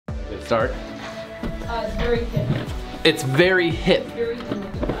start? It's very hip. It's very hip. Very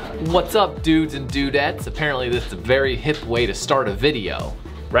hip. What's up, dudes and dudettes? Apparently this is a very hip way to start a video,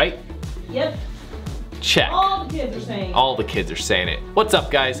 right? Yep. Check. All the kids are saying. All the kids are saying it. What's up,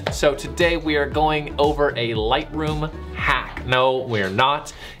 guys? So today we are going over a Lightroom hack. No, we're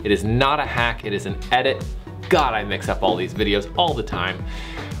not. It is not a hack, it is an edit. God, I mix up all these videos all the time.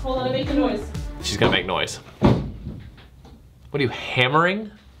 Hold on, I make a noise. She's gonna make noise. What are you,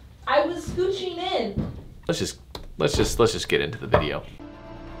 hammering? I was scooching in. Let's just get into the video.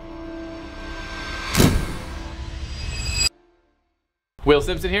 Will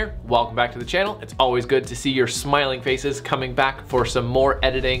Simpson here, welcome back to the channel. It's always good to see your smiling faces coming back for some more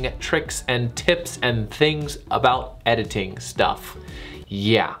editing tricks and tips and things about editing stuff.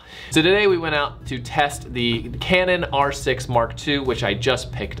 Yeah. So today we went out to test the Canon R6 Mark II, which I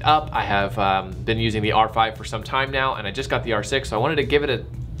just picked up. I have been using the R5 for some time now, and I just got the R6, so I wanted to give it a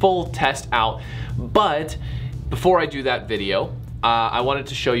full test out. But before I do that video, I wanted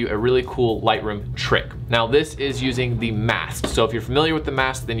to show you a really cool Lightroom trick. Now this is using the mask. So if you're familiar with the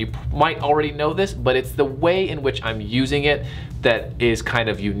mask, then you might already know this, but it's the way in which I'm using it that is kind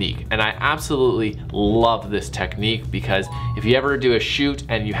of unique. And I absolutely love this technique because if you ever do a shoot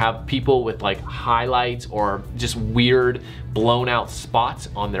and you have people with like highlights or just weird blown out spots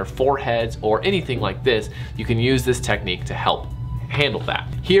on their foreheads or anything like this, you can use this technique to help handle that.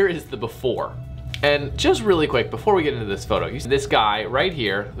 Here is the before. And just really quick, before we get into this photo, you see this guy right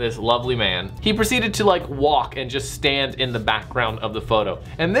here, this lovely man, he proceeded to like walk and just stand in the background of the photo.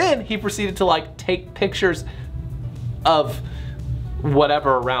 And then he proceeded to like take pictures of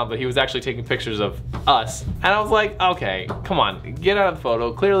whatever around, but he was actually taking pictures of us. And I was like, okay, come on, get out of the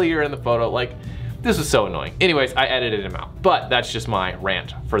photo. Clearly you're in the photo. Like, this was so annoying. Anyways, I edited him out, but that's just my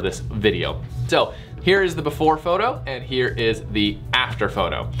rant for this video. So here is the before photo and here is the after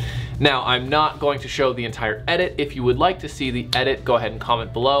photo. Now, I'm not going to show the entire edit. If you would like to see the edit, go ahead and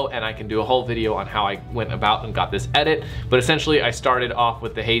comment below and I can do a whole video on how I went about and got this edit. But essentially, I started off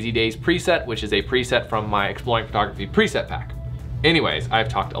with the Hazy Days preset, which is a preset from my Exploring Photography preset pack. Anyways, I've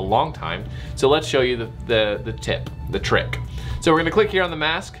talked a long time, so let's show you the trick. So we're gonna click here on the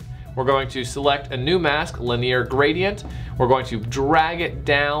mask. We're going to select a new mask, linear gradient. We're going to drag it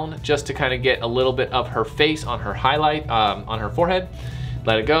down just to kind of get a little bit of her face on her highlight, on her forehead.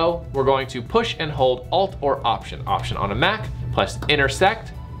 Let it go. We're going to push and hold Alt or Option. Option on a Mac, plus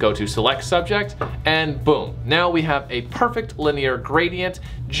Intersect, go to Select Subject, and boom. Now we have a perfect linear gradient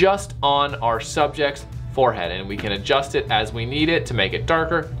just on our subject's forehead, and we can adjust it as we need it to make it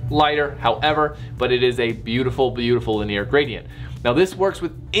darker, lighter, however, but it is a beautiful, beautiful linear gradient. Now this works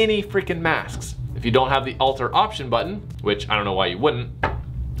with any freaking masks. If you don't have the Alt or Option button, which I don't know why you wouldn't,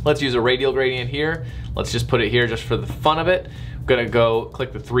 let's use a radial gradient here. Let's just put it here just for the fun of it. I'm gonna go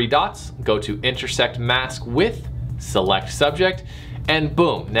click the three dots, go to Intersect Mask With, select Subject, and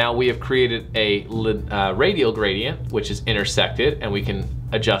boom, now we have created a radial gradient, which is intersected, and we can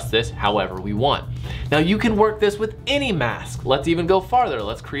adjust this however we want. Now you can work this with any mask. Let's even go farther.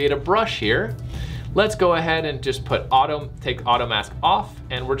 Let's create a brush here. Let's go ahead and just put take auto mask off,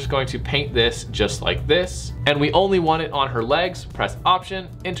 and we're just going to paint this just like this. And we only want it on her legs. Press Option,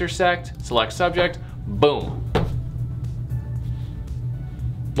 Intersect, select Subject, boom.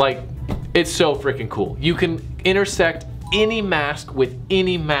 Like, it's so freaking cool. You can intersect any mask with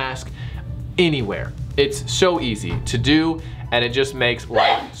any mask anywhere. It's so easy to do, and it just makes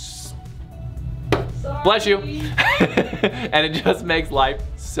life, bless you, and it just makes life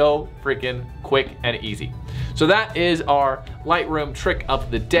so freaking quick and easy. So that is our Lightroom trick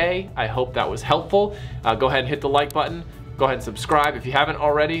of the day. I hope that was helpful. Go ahead and hit the like button. Go ahead and subscribe if you haven't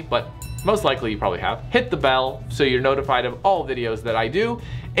already, but most likely you probably have. Hit the bell so you're notified of all videos that I do,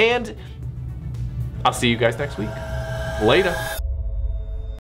 and I'll see you guys next week. Later.